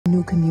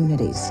local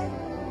communities.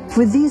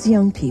 For these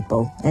young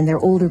people and their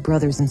older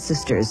brothers and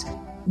sisters,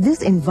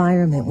 this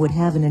environment would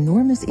have an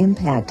enormous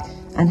impact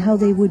on how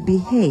they would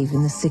behave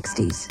in the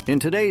 60s. In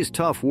today's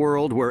tough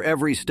world where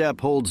every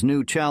step holds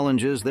new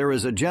challenges, there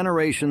is a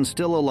generation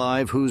still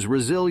alive whose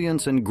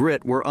resilience and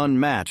grit were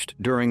unmatched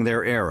during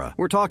their era.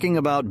 We're talking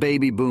about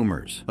baby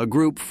boomers, a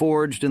group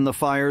forged in the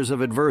fires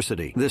of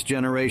adversity. This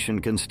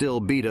generation can still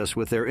beat us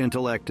with their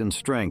intellect and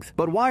strength.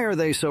 But why are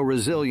they so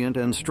resilient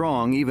and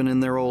strong even in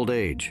their old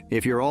age?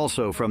 If you're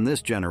also from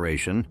this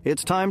generation,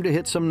 it's time to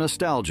hit some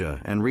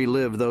nostalgia and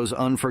relive those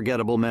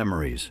unforgettable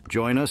memories.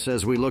 Join us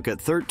as we look at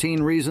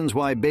 13 reasons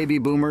why baby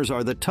boomers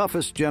are the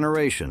toughest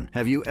generation.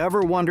 Have you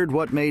ever wondered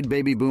what made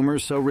baby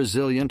boomers so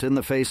resilient in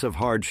the face of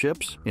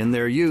hardships? In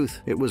their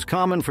youth, it was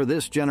common for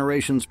this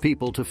generation's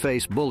people to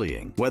face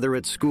bullying. Whether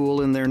at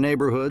school, in their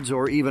neighborhoods,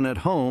 or even at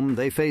home,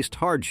 they faced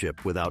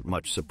hardship without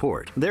much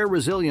support. Their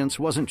resilience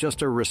wasn't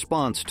just a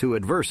response to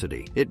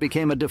adversity. It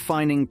became a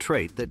defining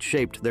trait that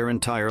shaped their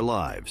entire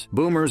lives.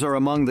 Boomers are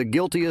among the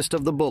guiltiest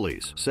of the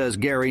bullies, says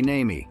Gary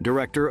Namey,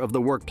 director of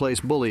the Workplace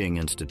Bullying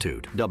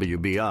Institute,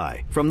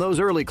 WBI. From those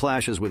early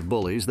clashes with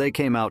bullies, they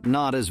came out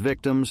not as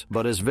victims,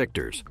 but as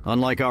victors.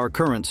 Unlike our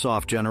current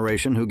soft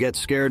generation who gets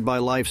scared by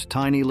life's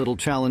tiny little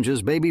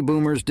challenges, baby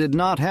boomers did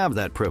not have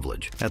that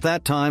privilege. At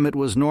that time, it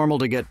was normal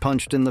to get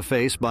punched in the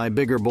face by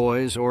bigger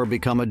boys or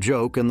become a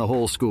joke in the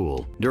whole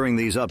school. During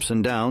these ups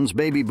and downs,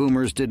 baby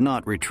boomers did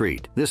not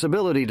retreat. This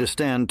ability to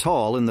stand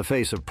tall in the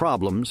face of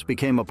problems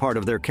became a part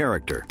of their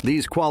character.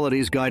 These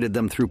qualities guided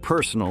them through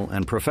personal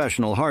and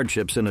professional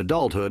hardships in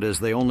adulthood as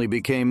they only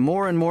became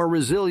more and more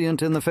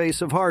resilient in the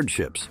face of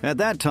hardships. At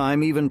that time,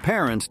 even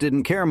parents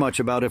didn't care much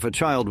about if a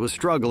child was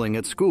struggling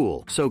at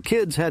school, so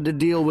kids had to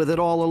deal with it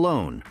all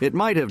alone. It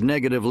might have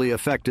negatively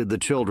affected the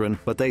children,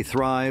 but they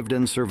thrived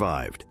and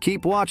survived.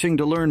 Keep watching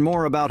to learn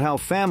more about how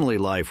family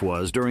life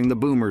was during the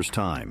boomers'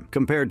 time.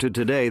 Compared to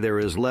today, there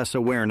is less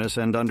awareness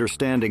and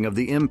understanding of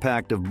the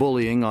impact of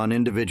bullying on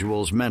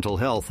individuals' mental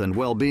health and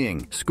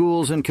well-being.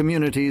 Schools and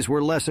communities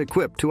were less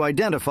equipped to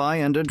identify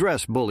and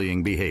address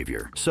bullying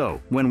behavior.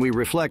 So, when we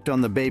reflect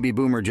on the baby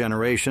boomer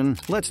generation,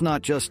 let's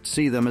not just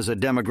see them as a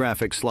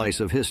demographic slice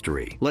of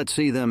history. Let's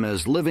see them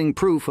as living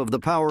proof of the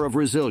power of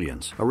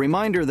resilience, a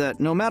reminder that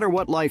no matter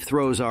what life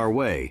throws our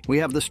way, we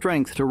have the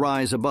strength to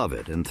rise above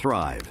it and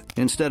thrive.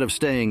 Instead of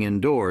staying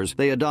indoors,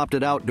 they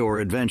adopted outdoor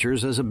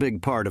adventures as a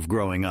big part of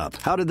growing up.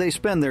 How did they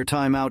spend their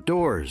time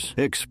outdoors?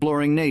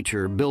 Exploring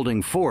nature,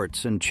 building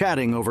forts, and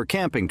chatting over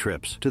camping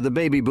trips. To the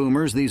baby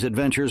boomers, these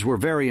adventures were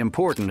very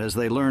important as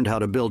they learned how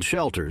to build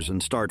shelters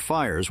and start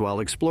fires while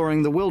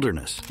exploring the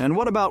wilderness. And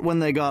what about when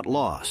they got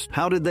lost?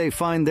 How did they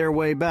find their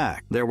way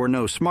back? There were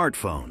no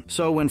smartphones.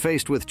 So when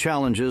faced with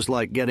challenges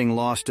like getting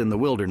lost in the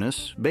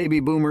wilderness, baby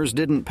boomers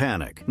didn't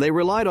panic. They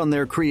relied on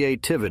their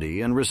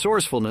creativity and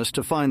resourcefulness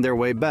to find their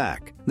way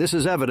back. This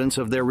is evidence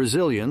of their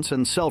resilience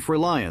and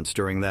self-reliance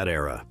during that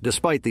era.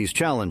 Despite these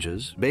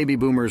challenges, baby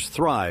boomers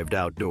thrived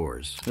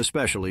outdoors,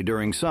 especially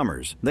during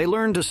summers. They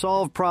learned to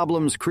solve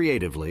problems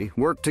creatively,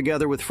 work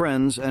together with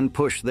friends, and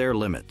push their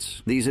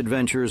limits. These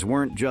adventures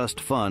weren't just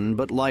fun,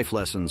 but life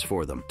lessons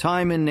for them.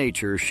 Time in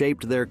nature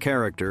shaped their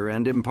character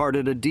and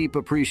imparted a deep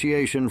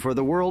appreciation for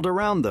the world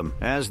around them.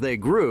 As they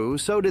grew,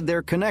 so did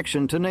their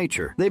connection to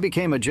nature. They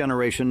became a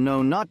generation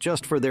known not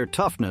just for their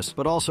toughness,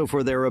 but also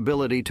for their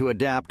ability to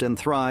adapt and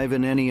thrive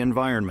in any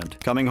environment.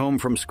 Coming home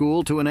from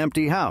school to an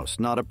empty house,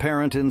 not a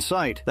parent in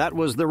sight. That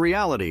was the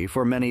reality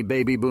for many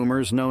baby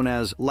boomers known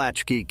as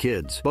latchkey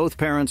kids. Both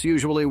parents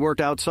usually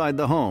worked outside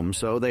the home,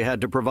 so they had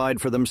to provide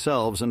for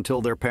themselves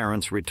until their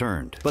parents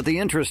returned. But the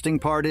interesting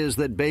part is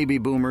that baby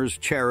boomers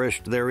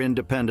cherished their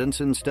independence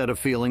instead of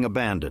feeling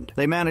abandoned.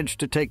 They managed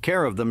to take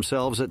care of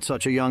themselves at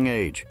such a young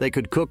age. They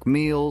could cook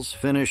meals,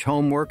 finish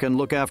homework, and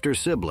look after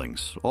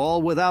siblings,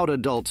 all without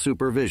adult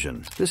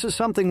supervision. This is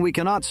something we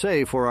cannot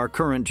say for our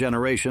current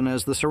generation,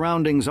 as the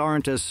surroundings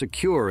aren't as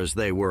secure as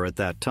they were at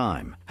that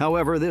time.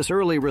 However, this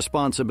early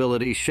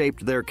responsibility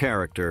shaped their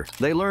character.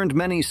 They learned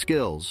many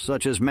skills,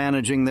 such as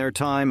managing their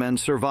time and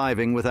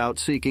surviving without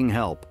seeking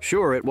help.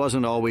 Sure, it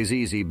wasn't always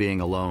easy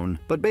being alone,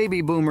 but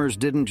baby boomers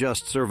didn't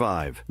just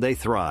survive, they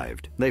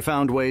thrived. They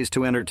found ways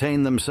to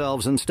entertain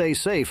themselves and stay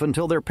safe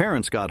until their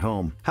parents got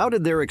home. How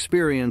did their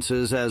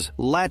experiences as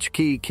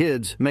latchkey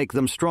kids make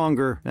them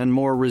stronger and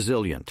more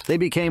resilient? They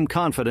became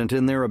confident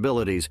in their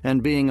abilities,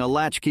 and being a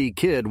latchkey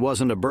kid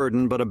wasn't a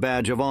burden but a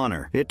badge of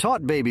honor. It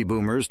taught baby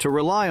boomers to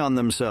rely on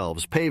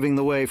themselves, paving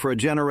the way for a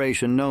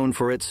generation known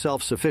for its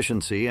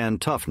self-sufficiency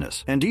and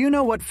toughness. And do you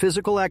know what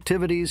physical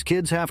activities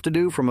kids have to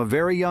do from a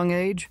very young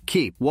age?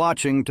 Keep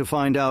watching to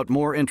find out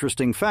more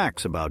interesting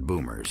facts about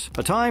boomers.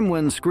 A time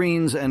when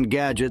screens and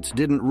gadgets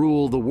didn't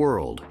rule the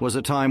world was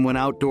a time when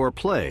outdoor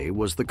play play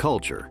was the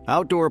culture.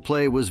 Outdoor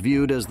play was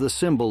viewed as the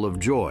symbol of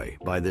joy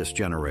by this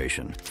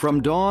generation.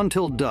 From dawn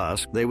till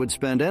dusk, they would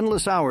spend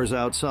endless hours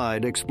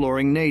outside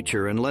exploring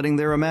nature and letting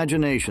their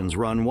imaginations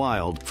run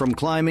wild. From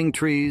climbing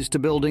trees to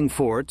building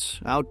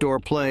forts, outdoor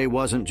play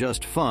wasn't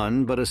just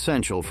fun, but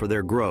essential for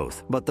their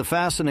growth. But the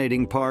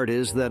fascinating part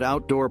is that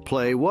outdoor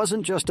play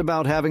wasn't just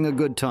about having a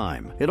good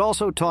time. It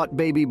also taught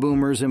baby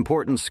boomers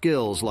important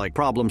skills like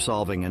problem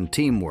solving and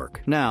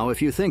teamwork. Now,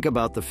 if you think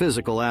about the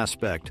physical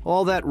aspect,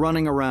 all that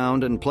running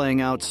around and playing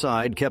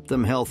outside kept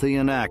them healthy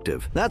and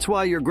active. That's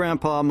why your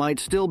grandpa might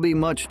still be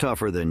much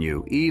tougher than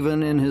you,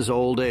 even in his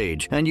old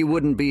age, and you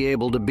wouldn't be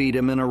able to beat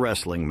him in a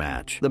wrestling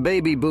match. The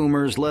baby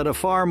boomers led a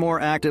far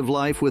more active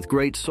life with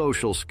great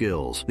social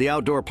skills. The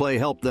outdoor play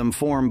helped them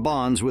form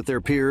bonds with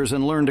their peers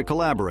and learn to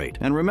collaborate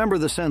and remember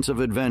the sense of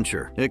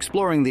adventure.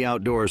 Exploring the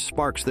outdoors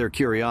sparks their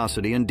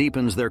curiosity and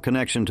deepens their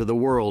connection to the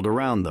world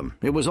around them.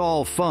 It was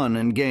all fun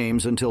and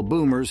games until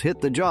boomers hit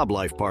the job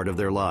life part of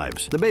their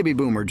lives. The baby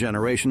boomer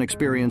generation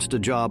experienced a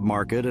job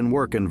market and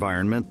work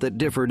environment that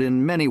differed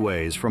in many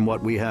ways from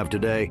what we have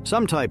today.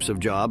 Some types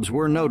of jobs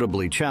were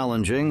notably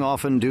challenging,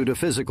 often due to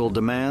physical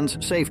demands,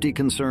 safety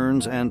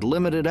concerns, and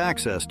limited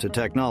access to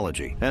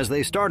technology. As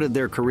they started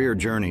their career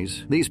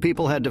journeys, these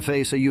people had to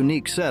face a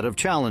unique set of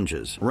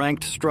challenges: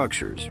 ranked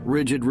structures,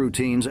 rigid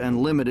routines,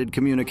 and limited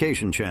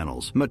communication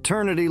channels.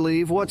 Maternity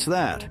leave, what's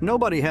that?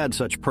 Nobody had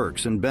such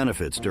perks and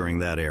benefits during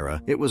that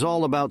era. It was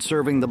all about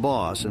serving the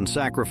boss and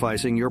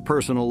sacrificing your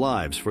personal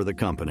lives for the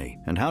company.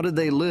 And how did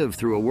they live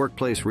through a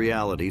workplace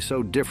reality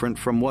so different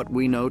from what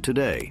we know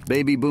today?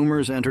 Baby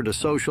boomers entered a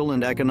social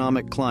and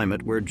economic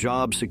climate where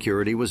job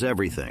security was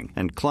everything,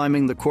 and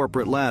climbing the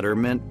corporate ladder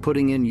meant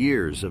putting in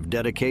years of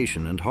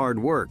dedication and hard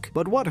work.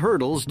 But what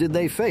hurdles did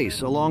they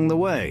face along the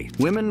way?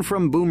 Women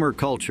from boomer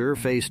culture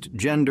faced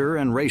gender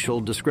and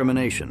racial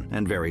discrimination,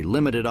 and very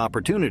limited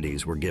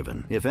opportunities were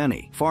given, if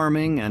any.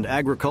 Farming and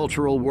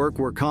agricultural work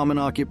were common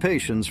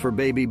occupations for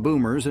baby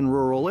boomers in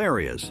rural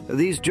areas.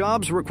 These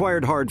jobs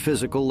required hard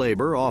physical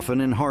labor,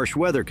 often in harsh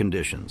weather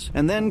conditions.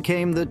 And then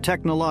came the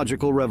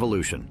technological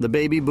revolution. The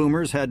baby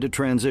boomers had to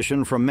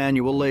transition from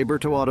manual labor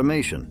to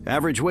automation.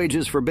 Average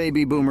wages for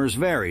baby boomers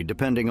varied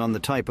depending on the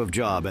type of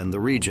job and the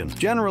region.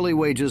 Generally,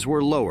 wages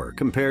were lower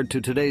compared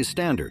to today's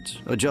standards,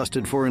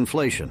 adjusted for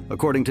inflation.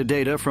 According to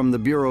data from the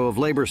Bureau of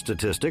Labor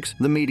Statistics,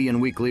 the median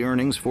weekly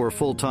earnings for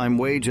full-time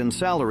wage and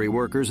salary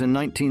workers in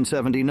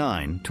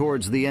 1979,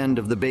 towards the end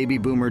of the baby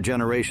boomer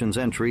generation's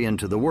entry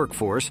into the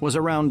workforce, was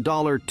around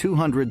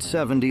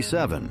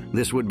 $277.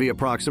 This would be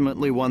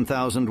approximately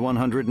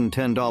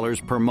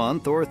 $1,110 per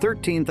month or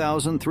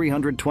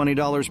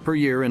 $13,320 per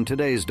year in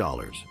today's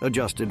dollars,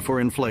 adjusted for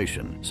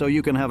inflation. So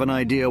you can have an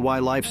idea why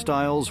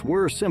lifestyles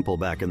were simple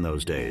back in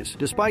those days.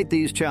 Despite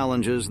these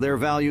challenges, their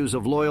values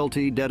of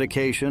loyalty,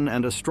 dedication,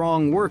 and a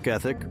strong work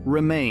ethic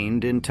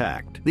remained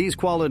intact. These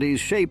qualities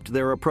shaped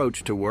their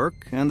approach to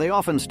work, and they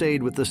often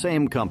stayed with the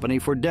same company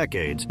for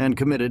decades and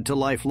committed to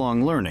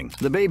lifelong learning.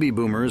 The baby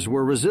boomers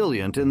were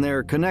resilient in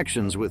their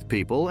connections with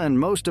people, and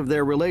most of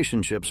their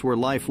relationships were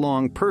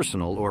lifelong,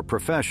 personal or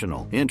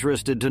professional.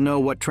 Interested to know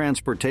what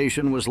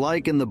transportation was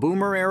like in the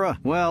boomer era?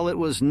 Well, it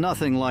was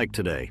nothing like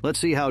today. Let's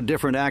see how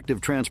different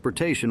active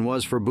transportation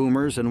was for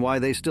boomers and why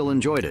they still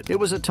enjoyed it. It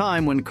was a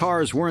time when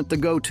cars weren't the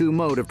go-to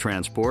mode of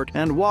transport,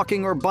 and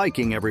walking or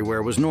biking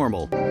everywhere was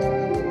normal.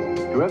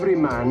 To every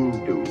man,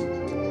 too,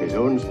 his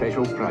own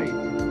special pride.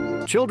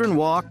 Children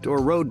walked or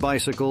rode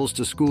bicycles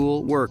to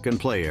school, work, and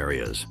play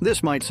areas.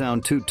 This might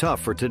sound too tough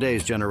for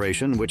today's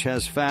generation, which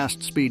has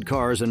fast speed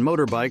cars and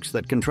motorbikes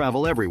that can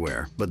travel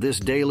everywhere. But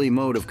this daily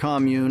mode of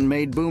commune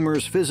made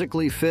boomers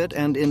physically fit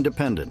and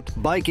independent.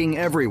 Biking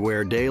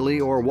everywhere daily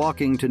or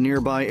walking to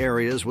nearby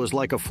areas was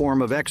like a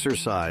form of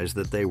exercise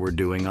that they were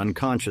doing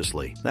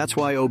unconsciously. That's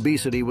why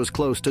obesity was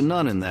close to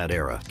none in that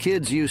era.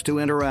 Kids used to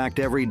interact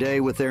every day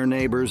with their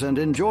neighbors and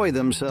enjoy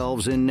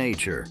themselves in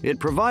nature. It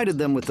provided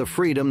them with the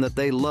freedom that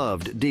they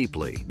loved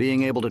deeply.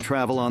 Being able to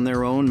travel on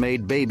their own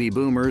made baby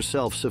boomers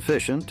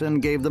self-sufficient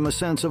and gave them a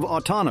sense of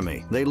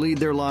autonomy. They lead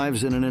their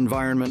lives in an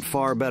environment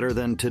far better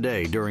than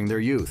today during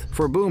their youth.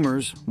 For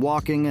boomers,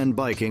 walking and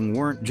biking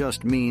weren't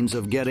just means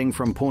of getting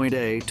from point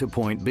A to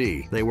point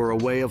B. They were a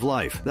way of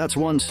life. That's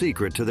one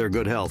secret to their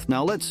good health.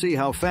 Now let's see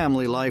how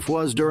family life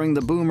was during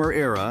the boomer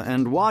era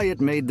and why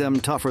it made them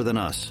tougher than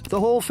us. The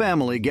whole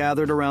family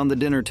gathered around the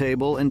dinner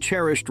table and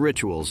cherished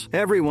rituals.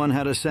 Everyone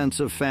had a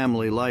sense of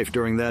family life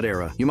during that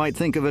era. You might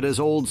think of it as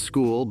old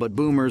school, but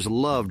boomers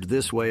loved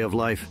this way of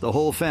life. The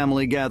whole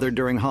family gathered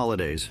during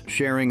holidays,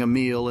 sharing a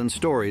meal and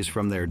stories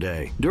from their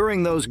day.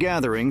 During those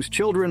gatherings,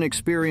 children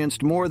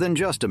experienced more than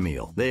just a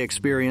meal. They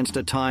experienced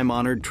a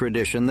time-honored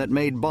tradition that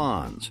made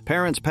bonds.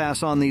 Parents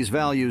pass on these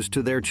values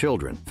to their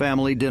children.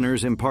 Family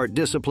dinners impart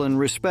discipline,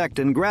 respect,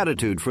 and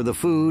gratitude for the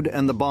food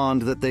and the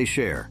bond that they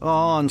share.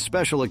 On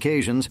special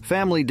occasions,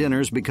 family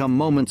dinners become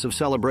moments of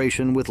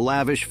celebration with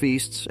lavish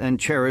feasts and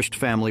cherished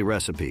family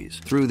recipes.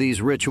 Through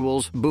these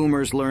rituals,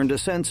 boomers learned a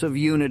sense of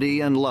unity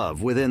and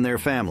love within their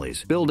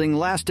families, building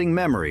lasting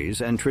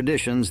memories and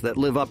traditions that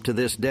live up to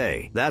this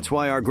day. That's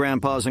why our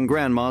grandpas and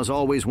grandmas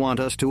always want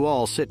us to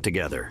all sit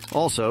together.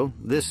 Also,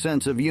 this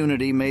sense of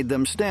unity made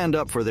them stand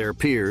up for their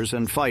peers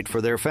and fight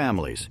for their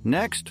families.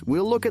 Next,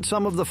 we'll look at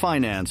some of the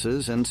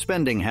finances and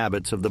spending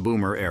habits of the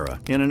boomer era.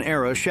 In an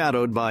era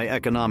shadowed by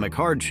economic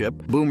hardship,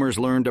 boomers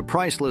learned a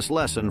priceless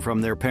lesson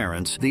from their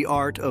parents, the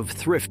art of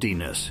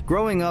thriftiness.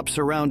 Growing up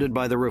surrounded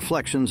by the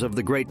reflections of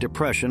the Great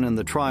Depression and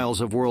the trials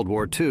of World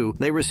War II,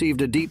 they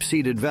received a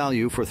deep-seated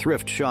value for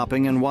thrift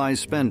shopping and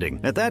wise spending.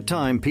 At that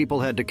time,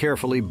 people had to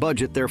carefully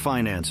budget their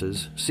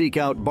finances, seek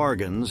out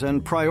bargains,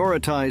 and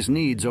prioritize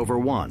needs over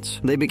wants.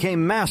 They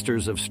became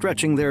masters of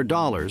stretching their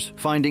dollars,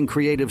 finding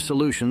creative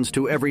solutions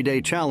to everyday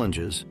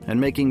challenges,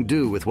 and making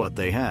do with what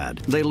they had.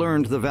 They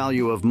learned the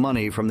value of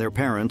money from their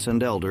parents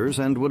and elders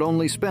and would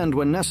only spend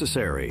when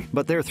necessary.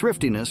 But their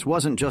thriftiness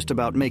wasn't just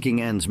about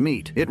making ends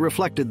meet. It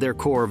reflected their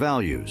core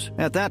values.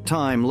 At that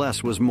time,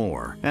 less was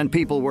more, and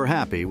people were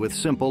happy with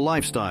simple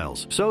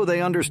lifestyles. So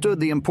they understood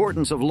the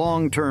importance of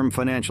long-term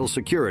financial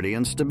security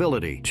and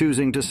stability,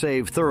 choosing to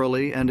save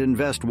thoroughly and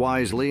invest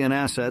wisely in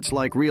assets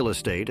like real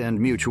estate and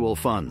mutual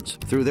funds.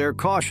 Through their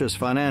cautious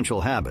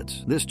financial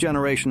habits, this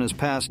generation has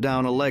passed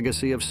down a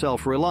legacy of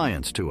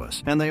self-reliance to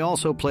us, and they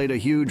also played a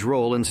huge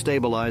role in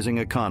stabilizing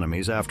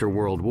economies after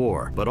World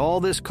War. But all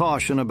this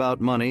caution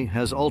about money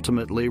has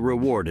ultimately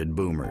rewarded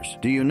boomers.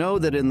 Do you know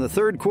that in the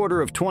third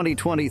quarter of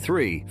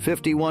 2023,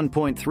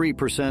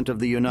 51.3% of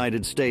the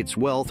United States'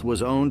 wealth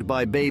was owned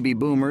by baby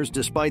boomers,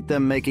 despite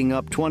them making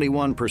up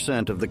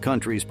 21% of the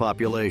country's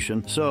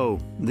population? So,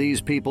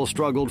 these people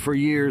struggled for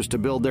years to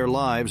build their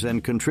lives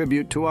and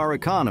contribute to our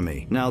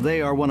economy. Now,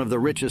 they are one of the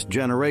richest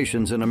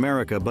generations in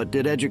America, but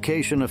did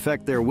education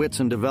affect their wits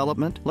and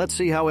development? Let's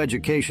see how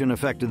education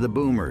affected the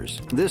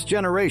boomers. This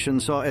generation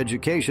saw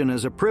education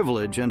as a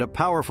privilege and a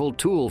powerful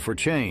tool for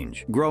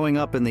change. Growing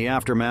up in the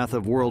aftermath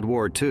of World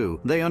War II,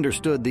 they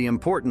understood the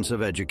importance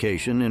of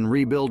education in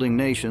rebuilding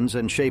nations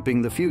and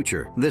shaping the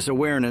future. This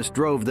awareness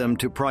drove them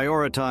to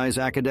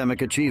prioritize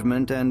academic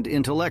achievement and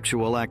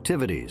intellectual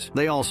activities.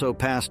 They also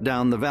passed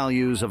down the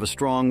values of a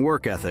strong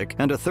work ethic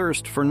and a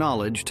thirst for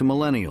knowledge to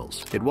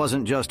millennials. It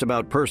wasn't just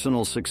about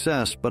personal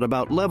success, but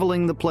about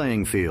leveling the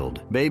playing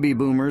field. Baby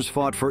boomers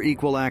fought for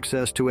equal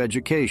access to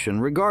education,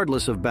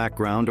 regardless of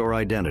background or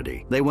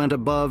identity. They went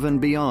above and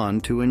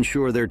beyond to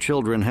ensure their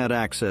children had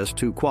access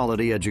to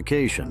quality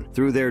education.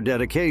 Through their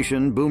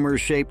dedication,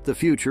 boomers shaped the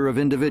future of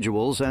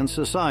individuals and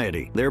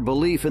society. Their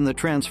belief in the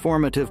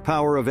transformative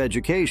power of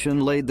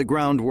education laid the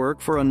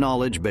groundwork for a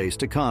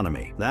knowledge-based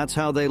economy. That's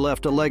how they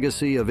left a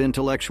legacy of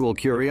intellectual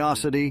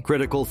curiosity,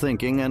 critical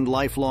thinking, and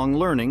lifelong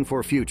learning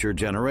for future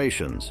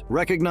generations.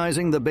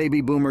 Recognizing the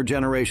baby boomer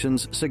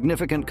generation's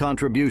significant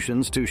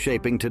contributions to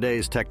shaping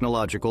today's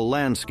technological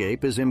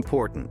landscape is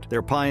important.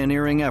 Their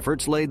pioneering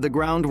efforts laid the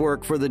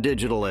groundwork for the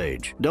digital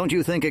age. Don't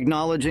you think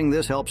acknowledging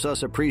this helps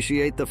us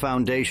appreciate the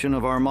foundation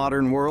of our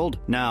modern world?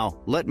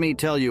 Now, let me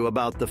tell you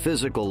about the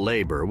physical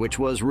labor, which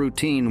was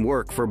routine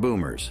work for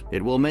boomers.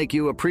 It will make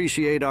you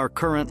appreciate our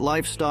current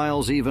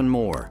lifestyles even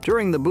more.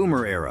 During the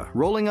boomer era,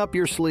 rolling up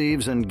your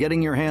sleeves and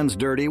getting your hands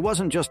dirty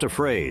wasn't just a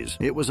phrase,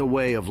 it was a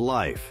way of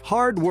life.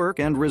 Hard work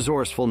and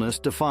resourcefulness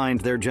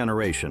defined their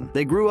generation.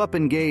 They grew up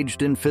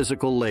engaged in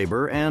physical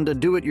labor and a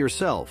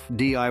do-it-yourself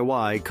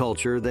 (DIY)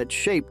 culture that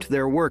shaped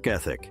their work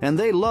ethic. And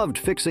they loved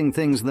fixing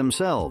things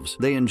themselves.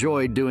 They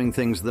enjoyed doing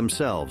things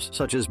themselves,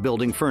 such as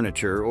building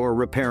furniture or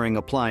repairing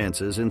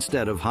appliances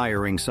instead of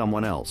hiring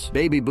someone else.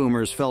 Baby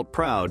boomers felt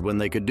proud when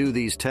they could do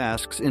these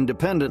tasks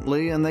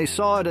independently, and they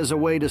saw it as a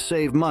way to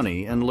save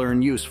money and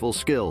learn useful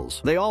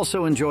skills. They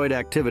also enjoyed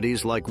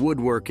activities like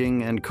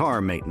woodworking and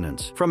car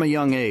maintenance. From a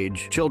young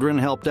age, children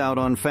helped out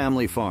on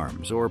family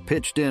farms or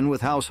pitched in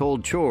with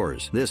household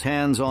chores. This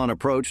hands-on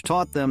approach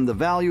taught them the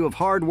value of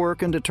hard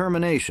work and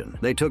determination.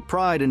 They took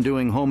pride in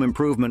doing home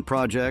improvement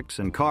projects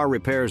and car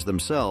repairs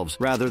themselves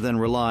rather than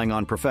relying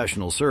on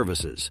professional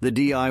services. The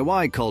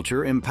DIY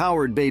culture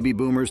empowered baby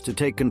boomers to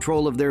take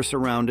control of their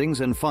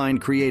surroundings and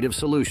find creative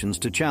solutions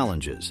to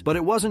challenges. But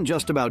it wasn't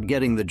just about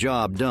getting the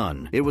job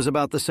done. It was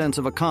about the sense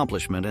of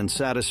accomplishment and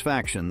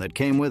satisfaction that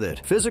came with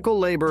it. Physical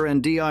labor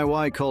and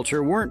DIY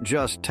culture weren't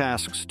just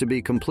tasks to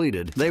be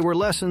completed. They were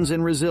lessons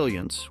in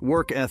resilience,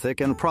 work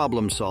ethic, and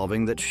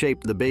problem-solving that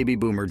shaped the baby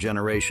boomer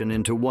generation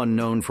into one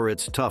known for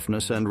its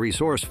toughness and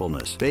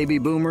resourcefulness. Baby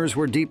boomers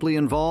were deeply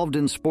involved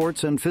in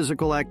sports and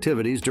physical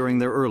activities during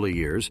their early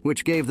years,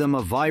 which gave them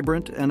a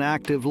vibrant and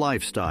active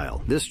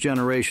lifestyle. This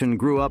generation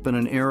grew up in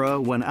an era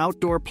when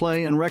outdoor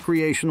play and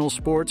recreational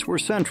sports were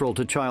central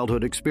to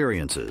childhood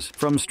experiences.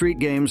 From street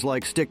games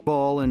like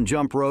stickball and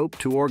jump rope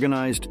to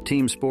organized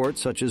team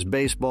sports such as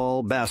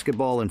baseball,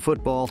 basketball, and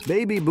football,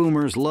 baby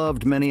boomers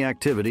loved many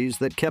activities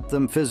that kept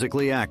them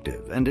physically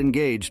active and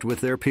engaged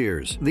with their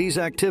peers. These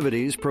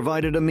activities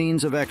provided a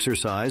means of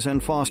exercise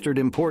and fostered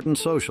important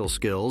social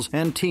skills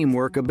and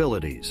teamwork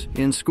abilities.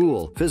 In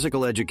school,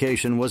 physical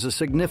education was a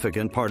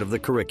significant part of the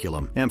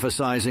curriculum,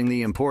 emphasizing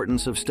the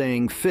importance of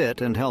staying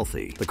fit and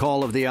healthy. The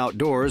call of the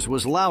outdoors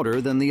was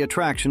louder than the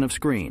attraction of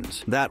screens.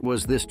 screens. That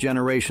was this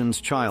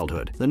generation's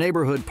childhood. The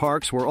neighborhood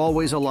parks were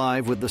always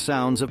alive with the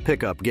sounds of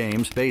pickup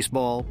games,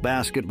 baseball,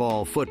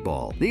 basketball,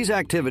 football. These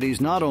activities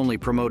not only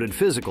promoted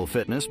physical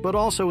fitness, but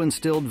also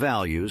instilled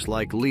values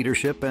like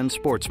leadership and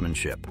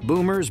sportsmanship.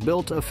 Boomers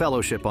built a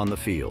fellowship on the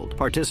field.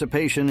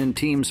 Participation in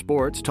team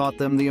sports taught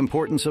them the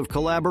importance of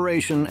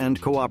collaboration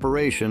and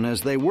cooperation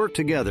as they worked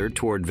together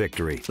toward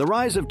victory. The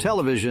rise of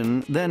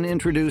television then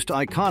introduced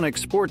iconic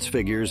sports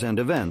figures and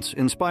events,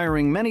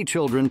 inspiring many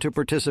children to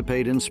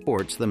participate in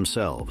sports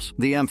themselves.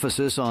 The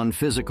emphasis on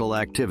physical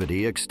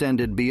activity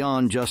extended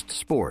beyond just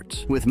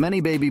sports, with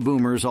many baby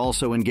boomers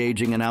also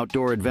engaging in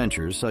outdoor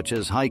adventures such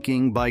as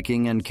hiking,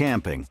 biking, and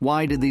camping.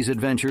 Why did these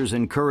adventures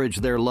encourage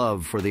their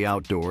love for the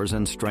outdoors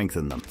and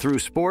strengthen them? Through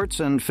sports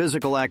and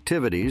physical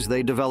activities,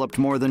 they developed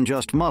more than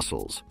just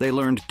muscles. They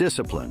learned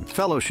discipline,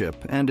 fellowship,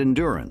 and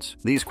endurance.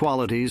 These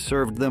qualities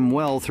served them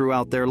well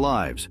throughout their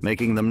lives,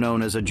 making them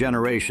known as a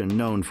generation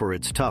known for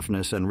its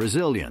toughness and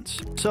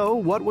resilience. So,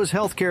 what was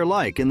healthcare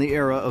like in the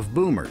era of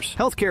boomers?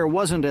 Healthcare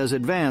wasn't as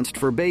advanced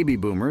for baby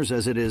boomers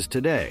as it is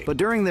today, but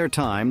during their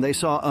time, they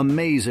saw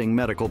amazing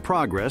medical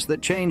progress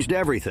that changed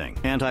everything.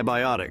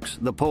 Antibiotics,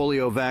 the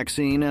polio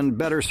vaccine, and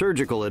better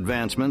surgical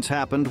advancements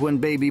happened when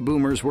baby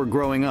boomers were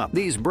growing up.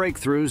 These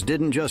breakthroughs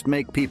didn't just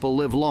make people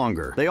live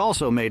longer. They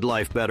also made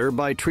life better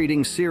by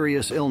treating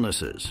serious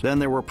illnesses. Then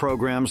there were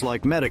programs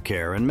like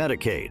Medicare and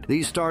Medicaid.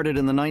 These started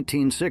in the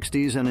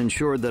 1960s and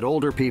ensured that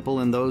older people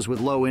and those with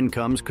low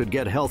incomes could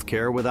get health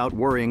care without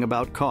worrying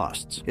about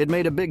costs. It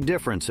made a big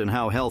difference in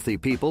how healthy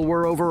people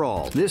were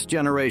overall. This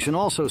generation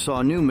also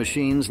saw new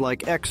machines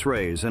like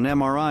X-rays and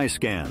MRI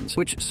scans,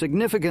 which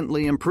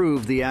significantly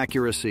improved the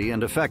accuracy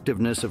and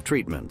effectiveness of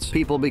treatments.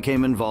 People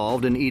became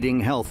involved in eating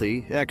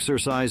healthy,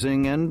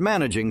 exercising, and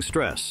managing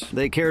stress.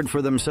 They cared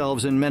for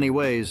themselves in many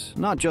ways,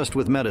 not just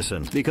with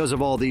medicine. Because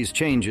of all these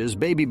changes,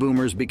 baby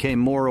boomers became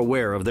more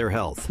aware of their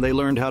health. They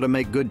learned how to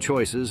make good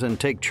choices and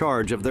take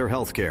charge of their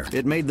health care.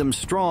 It made them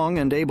strong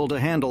and able to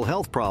handle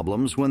health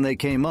problems when they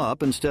came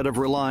up instead of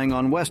relying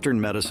on Western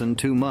medicine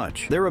too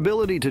much. Their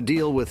ability to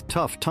deal with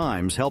tough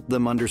times helped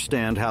them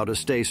understand how to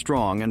stay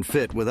strong and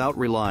fit without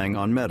relying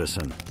on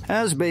medicine.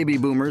 As baby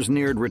boomers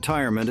neared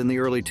retirement in the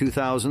early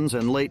 2000s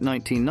and late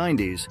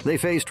 1990s, they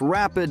faced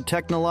rapid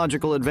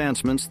technological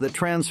advancements that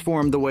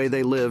transformed the way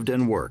they lived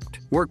and worked.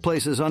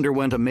 Workplaces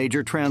underwent a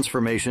major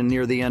transformation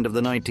near the end of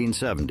the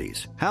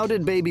 1970s. How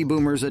did baby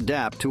boomers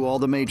adapt to all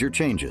the major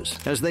changes?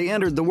 As they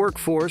entered the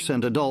workforce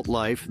and adult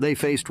life, they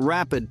faced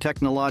rapid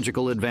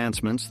technological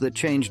advancements that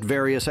changed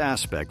various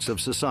aspects of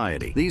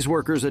society. These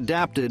workers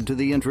adapted to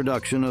the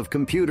introduction of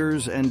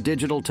computers and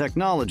digital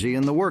technology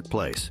in the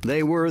workplace.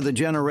 They were the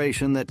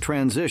generation that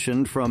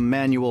transitioned from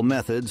manual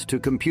methods to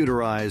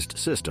computerized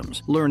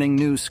systems, learning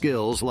new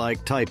skills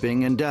like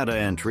typing and data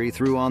entry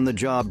through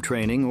on-the-job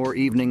training or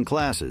evening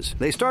classes.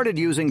 They started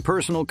using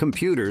personal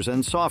computers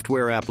and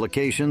software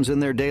applications in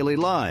their daily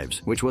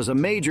lives, which was a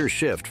major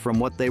shift from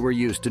what they were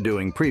used to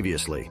doing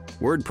previously.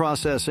 Word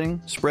processing,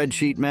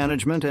 spreadsheet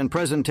management, and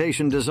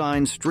presentation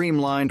design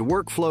streamlined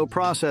workflow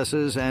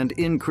processes and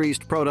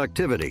increased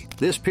productivity.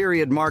 This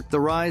period marked the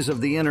rise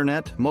of the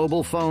internet,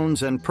 mobile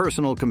phones, and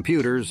personal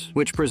computers,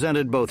 which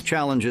presented both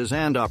challenges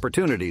and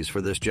opportunities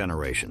for this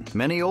generation.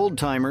 Many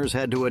old-timers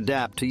had to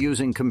adapt to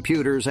using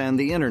computers and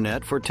the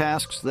internet for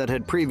tasks that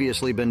had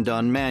previously been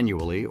done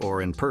manually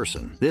or in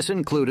person. This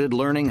included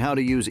learning how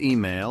to use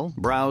email,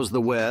 browse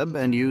the web,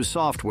 and use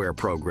software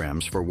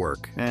programs for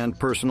work and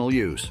personal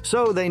use.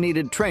 So they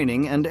needed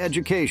training and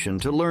education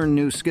to learn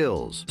new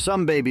skills.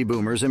 Some baby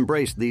boomers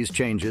embraced these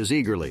changes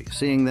eagerly,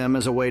 seeing them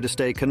as a way to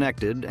stay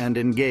connected and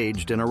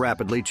engaged in a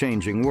rapidly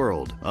changing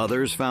world.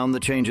 Others found the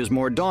changes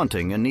more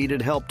daunting and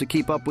needed help to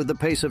keep up with the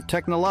pace of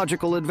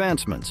technological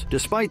advancements.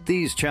 Despite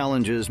these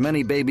challenges,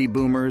 many baby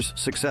boomers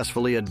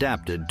successfully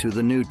adapted to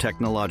the new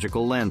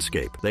technological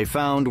landscape. They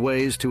found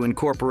ways to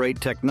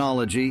incorporate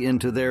technology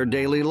into their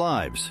daily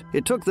lives.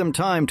 It took them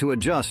time to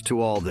adjust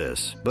to all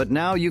this, but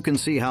now you can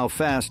see how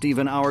fast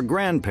even our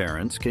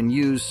grandparents can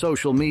use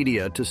social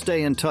media to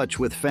stay in touch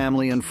with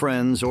family and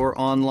friends or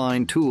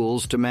online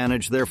tools to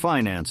manage their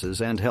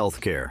finances and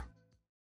health care.